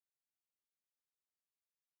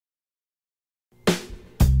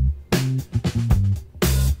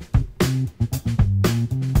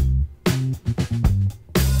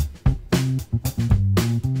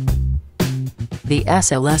The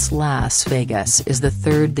SLS Las Vegas is the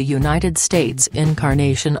third the United States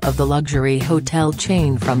incarnation of the luxury hotel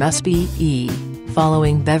chain from SBE,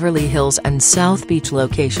 following Beverly Hills and South Beach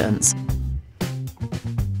locations.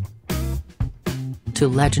 To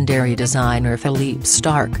legendary designer Philippe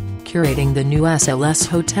Starck, curating the new SLS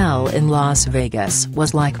Hotel in Las Vegas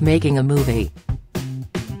was like making a movie.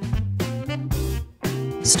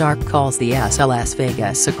 Starck calls the SLS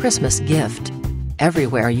Vegas a Christmas gift.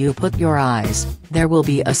 Everywhere you put your eyes, there will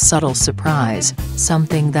be a subtle surprise,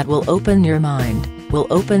 something that will open your mind, will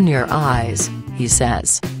open your eyes, he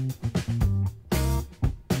says.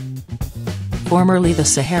 Formerly the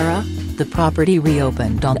Sahara, the property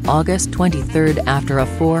reopened on August 23 after a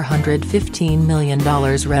 $415 million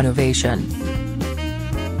renovation.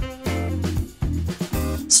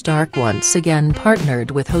 Starck once again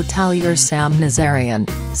partnered with hotelier Sam Nazarian,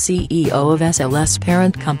 CEO of SLS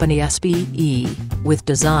parent company SBE, with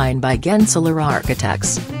design by Gensler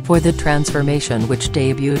Architects, for the transformation which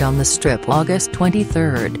debuted on the Strip August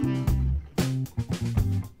 23.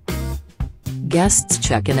 Guests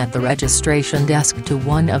check in at the registration desk to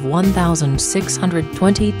one of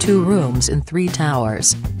 1,622 rooms in 3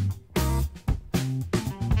 towers.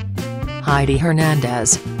 Heidi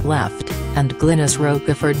Hernandez, left, and Glynis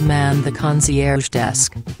Rocaford man the concierge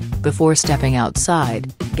desk. Before stepping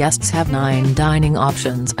outside, guests have 9 dining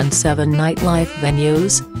options and 7 nightlife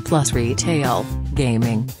venues, plus retail,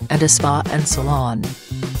 gaming, and a spa and salon.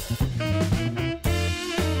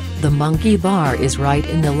 The Monkey Bar is right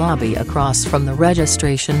in the lobby across from the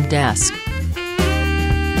registration desk.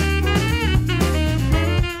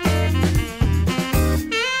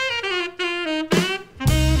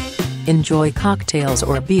 Enjoy cocktails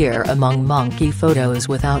or beer among monkey photos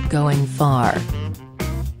without going far.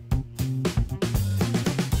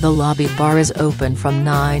 The lobby bar is open from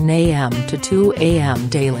 9 a.m. to 2 a.m.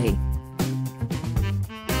 daily.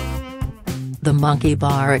 The Monkey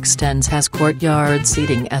Bar extends has courtyard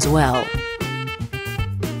seating as well.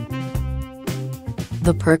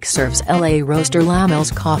 The Perk serves LA Roaster Lamel's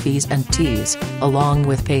coffees and teas, along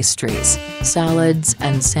with pastries, salads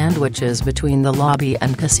and sandwiches between the lobby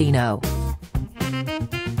and casino.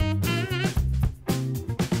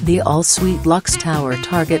 The all-suite Lux Tower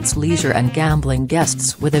targets leisure and gambling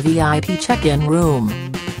guests with a VIP check-in room.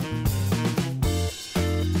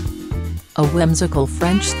 A whimsical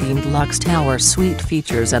French-themed Lux Tower suite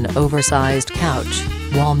features an oversized couch,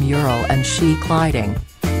 wall mural and chic lighting.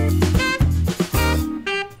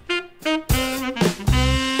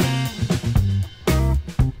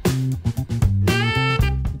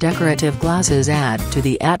 Decorative glasses add to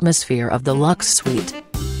the atmosphere of the Lux suite.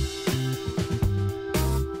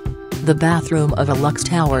 The bathroom of a Lux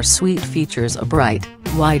Tower suite features a bright,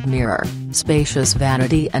 wide mirror, spacious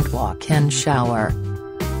vanity and walk-in shower.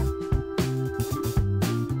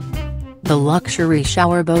 The luxury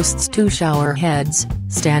shower boasts 2 shower heads,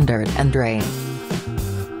 standard and drain.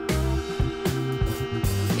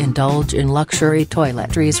 Indulge in luxury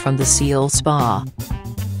toiletries from the Seal Spa.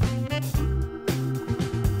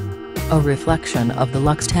 A reflection of the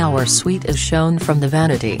Lux Tower suite is shown from the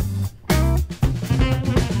vanity.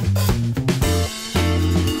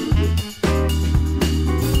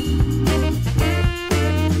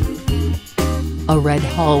 A red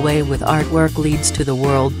hallway with artwork leads to the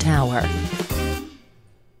World Tower.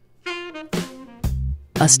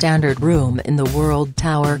 A standard room in the World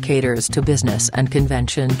Tower caters to business and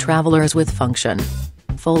convention travelers with function.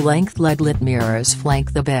 Full-length LED-lit mirrors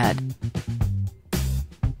flank the bed.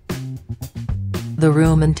 The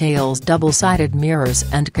room entails double-sided mirrors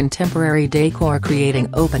and contemporary decor creating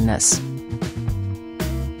openness.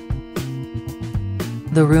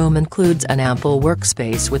 The room includes an ample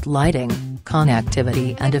workspace with lighting,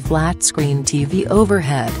 connectivity and a flat-screen TV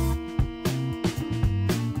overhead.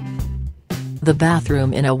 The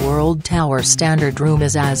bathroom in a World Tower standard room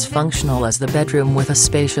is as functional as the bedroom with a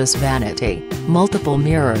spacious vanity, multiple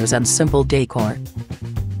mirrors and simple decor.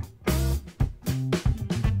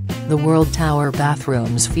 The World Tower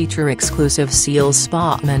bathrooms feature exclusive Seal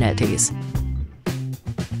Spa amenities.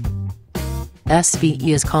 SBE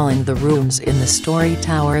is calling the rooms in the Story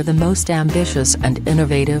Tower the most ambitious and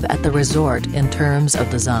innovative at the resort in terms of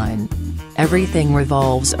design. Everything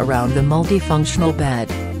revolves around the multifunctional bed.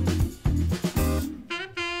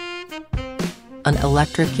 An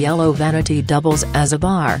electric yellow vanity doubles as a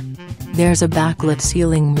bar. There's a backlit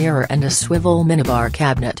ceiling mirror and a swivel minibar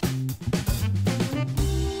cabinet.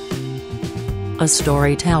 A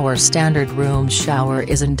Story Tower standard room shower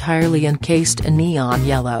is entirely encased in neon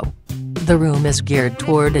yellow. The room is geared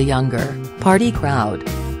toward a younger, party crowd.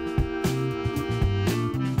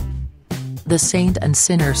 The Saint and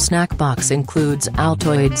Sinner snack box includes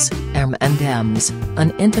Altoids, M&Ms,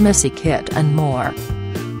 an intimacy kit and more.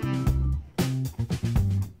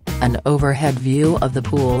 An overhead view of the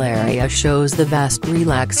pool area shows the vast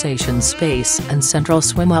relaxation space and central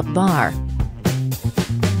swim-up bar.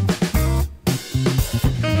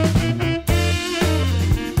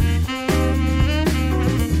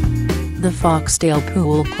 The Foxdale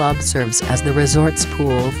Pool Club serves as the resort's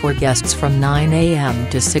pool for guests from 9 a.m.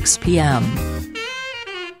 to 6 p.m.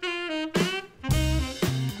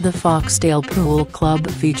 The Foxdale Pool Club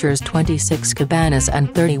features 26 cabanas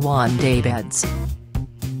and 31 daybeds.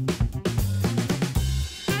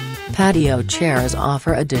 Patio chairs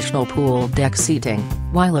offer additional pool deck seating,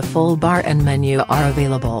 while a full bar and menu are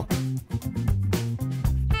available.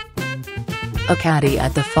 A caddy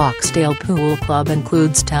at the Foxdale Pool Club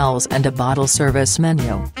includes towels and a bottle service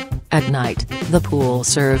menu. At night, the pool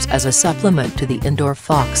serves as a supplement to the indoor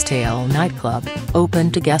Foxdale nightclub, open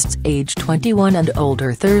to guests age 21 and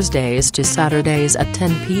older Thursdays to Saturdays at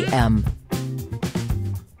 10 p.m.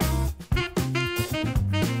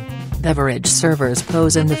 Beverage servers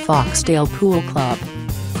pose in the Foxdale Pool Club.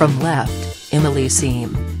 From left, Emily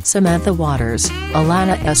Seam, Samantha Waters,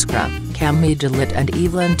 Alana Eskra, Cami DeLitt and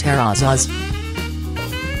Evelyn Terrazas.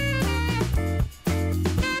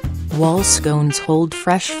 Wall scones hold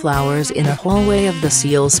fresh flowers in a hallway of the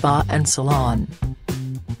Seal Spa and Salon.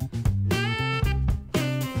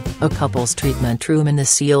 A couple's treatment room in the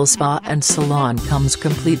Seal Spa and Salon comes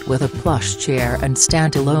complete with a plush chair and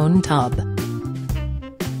standalone tub.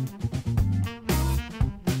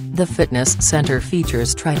 The fitness center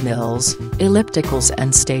features treadmills, ellipticals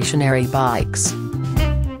and stationary bikes.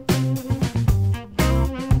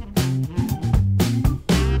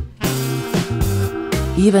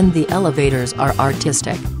 Even the elevators are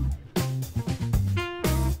artistic.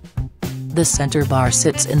 The center bar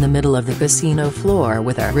sits in the middle of the casino floor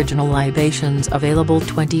with original libations available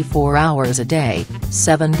 24 hours a day,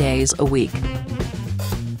 7 days a week.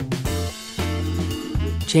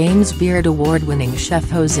 James Beard award-winning chef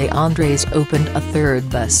Jose Andres opened a third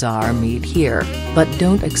Bazaar Meat here, but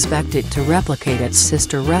don't expect it to replicate its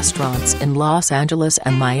sister restaurants in Los Angeles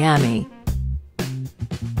and Miami.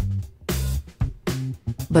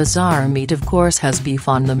 Bazaar Meat of course has beef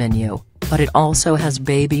on the menu, but it also has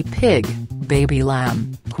baby pig, baby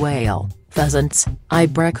lamb, quail, pheasants,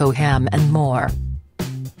 Iberico ham and more.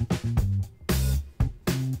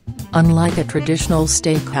 Unlike a traditional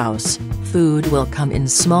steakhouse, food will come in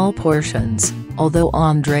small portions, although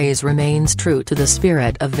Andres remains true to the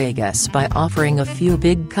spirit of Vegas by offering a few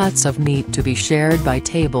big cuts of meat to be shared by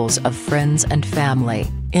tables of friends and family,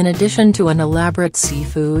 in addition to an elaborate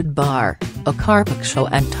seafood bar, a carpaccio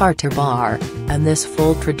and tartar bar, and this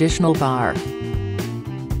full traditional bar.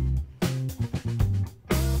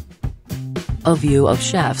 A view of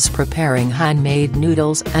chefs preparing handmade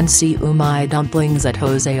noodles and siumai dumplings at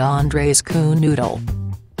Jose Andres Coon Noodle.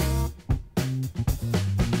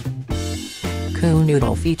 Coon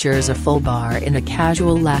Noodle features a full bar in a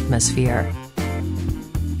casual atmosphere.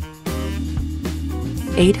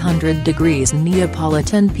 800 Degrees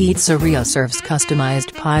Neapolitan Pizzeria serves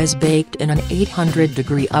customized pies baked in an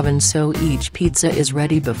 800-degree oven so each pizza is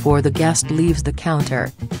ready before the guest leaves the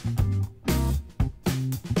counter.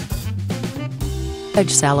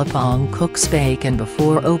 Edge Salapong cooks bacon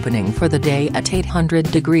before opening for the day at 800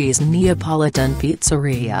 Degrees Neapolitan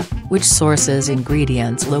Pizzeria, which sources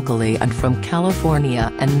ingredients locally and from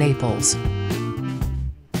California and Naples.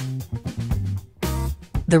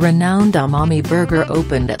 The renowned Amami Burger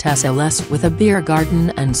opened at SLS with a beer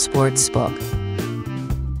garden and sportsbook.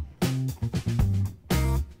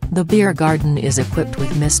 The beer garden is equipped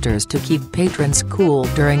with misters to keep patrons cool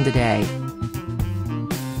during the day.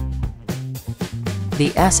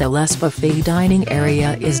 The SLS buffet dining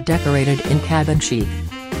area is decorated in cabin chic.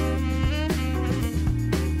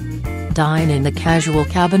 Dine in the casual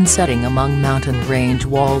cabin setting among mountain range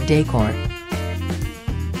wall decor.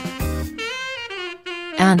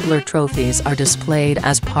 Antler trophies are displayed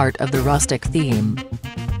as part of the rustic theme.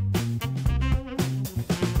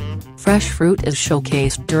 Fresh fruit is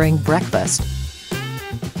showcased during breakfast.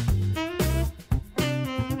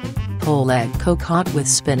 Whole egg cocotte with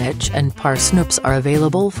spinach and parsnips are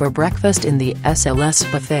available for breakfast in the SLS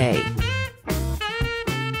buffet.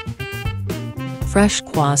 Fresh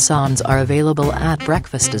croissants are available at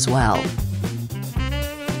breakfast as well.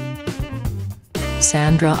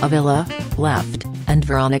 Sandra Avila, left, and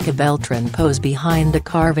Veronica Beltran pose behind a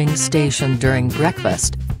carving station during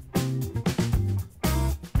breakfast.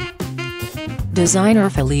 Designer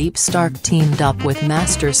Philippe Starck teamed up with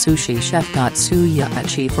master sushi chef Katsuya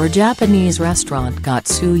Achi for Japanese restaurant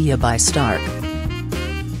Katsuya by Starck.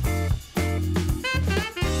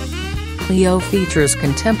 Clio features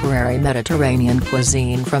contemporary Mediterranean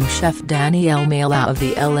cuisine from chef Daniel Mela of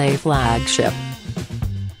the LA flagship.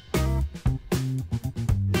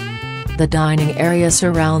 The dining area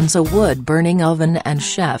surrounds a wood-burning oven and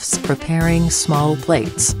chefs preparing small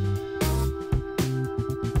plates.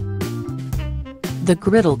 The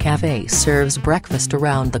Griddle Cafe serves breakfast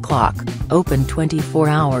around the clock, open 24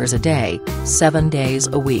 hours a day, 7 days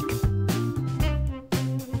a week.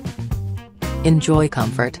 Enjoy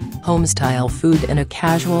comfort, home-style food in a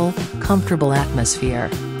casual, comfortable atmosphere.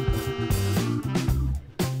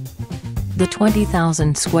 The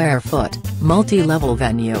 20,000-square-foot, multi-level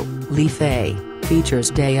venue, Leaf A,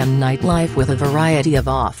 features day and night life with a variety of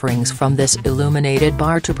offerings from this illuminated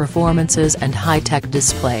bar to performances and high-tech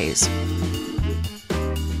displays.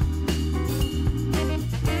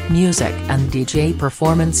 Music and DJ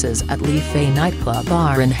performances at Leaf A nightclub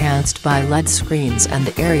are enhanced by LED screens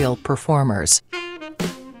and aerial performers.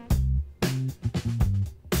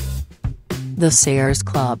 The Sayers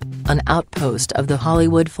Club, an outpost of the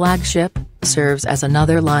Hollywood flagship, serves as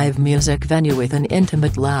another live music venue with an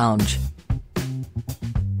intimate lounge.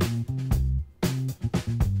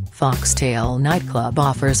 Foxtail nightclub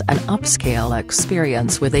offers an upscale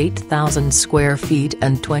experience with 8,000 square feet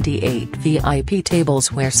and 28 VIP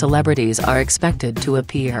tables where celebrities are expected to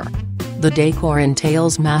appear. The decor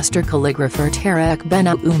entails master calligrapher Tarek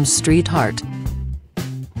Ben-Aoum's street art.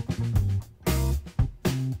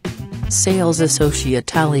 Sales associate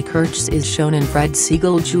Tally Kirch's is shown in Fred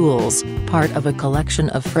Segal Jewels, part of a collection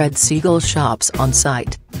of Fred Segal shops on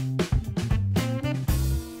site.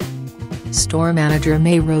 Store manager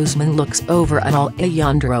May Roseman looks over an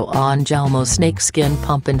Alejandro Angelmo snakeskin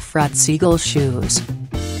pump in Fred Segal shoes.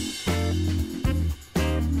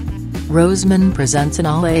 Roseman presents an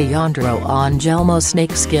Alejandro Angelmo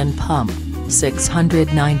snakeskin pump,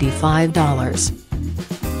 $695.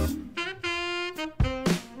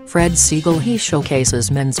 Fred Segal He showcases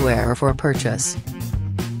menswear for purchase.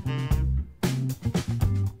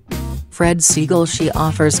 Fred Segal She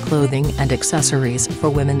offers clothing and accessories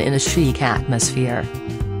for women in a chic atmosphere.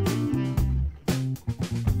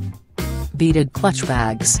 Beaded clutch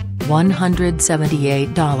bags,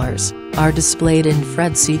 $178, are displayed in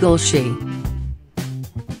Fred Segal She.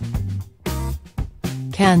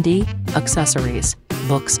 Candy, accessories,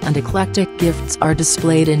 books and eclectic gifts are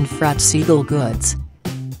displayed in Fred Segal Goods.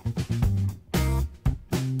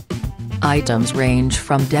 Items range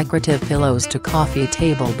from decorative pillows to coffee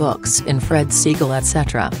table books in Fred Segal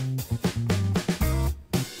etc.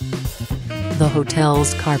 The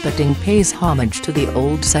hotel's carpeting pays homage to the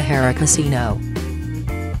old Sahara Casino.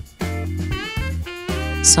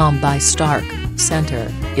 Sam by Starck, Center,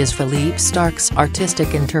 is Philippe Starck's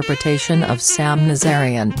artistic interpretation of Sam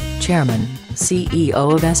Nazarian, Chairman,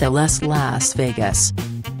 CEO of SLS Las Vegas.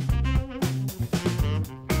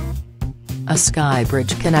 A sky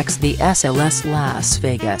bridge connects the SLS Las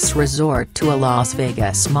Vegas resort to a Las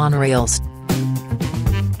Vegas Monorail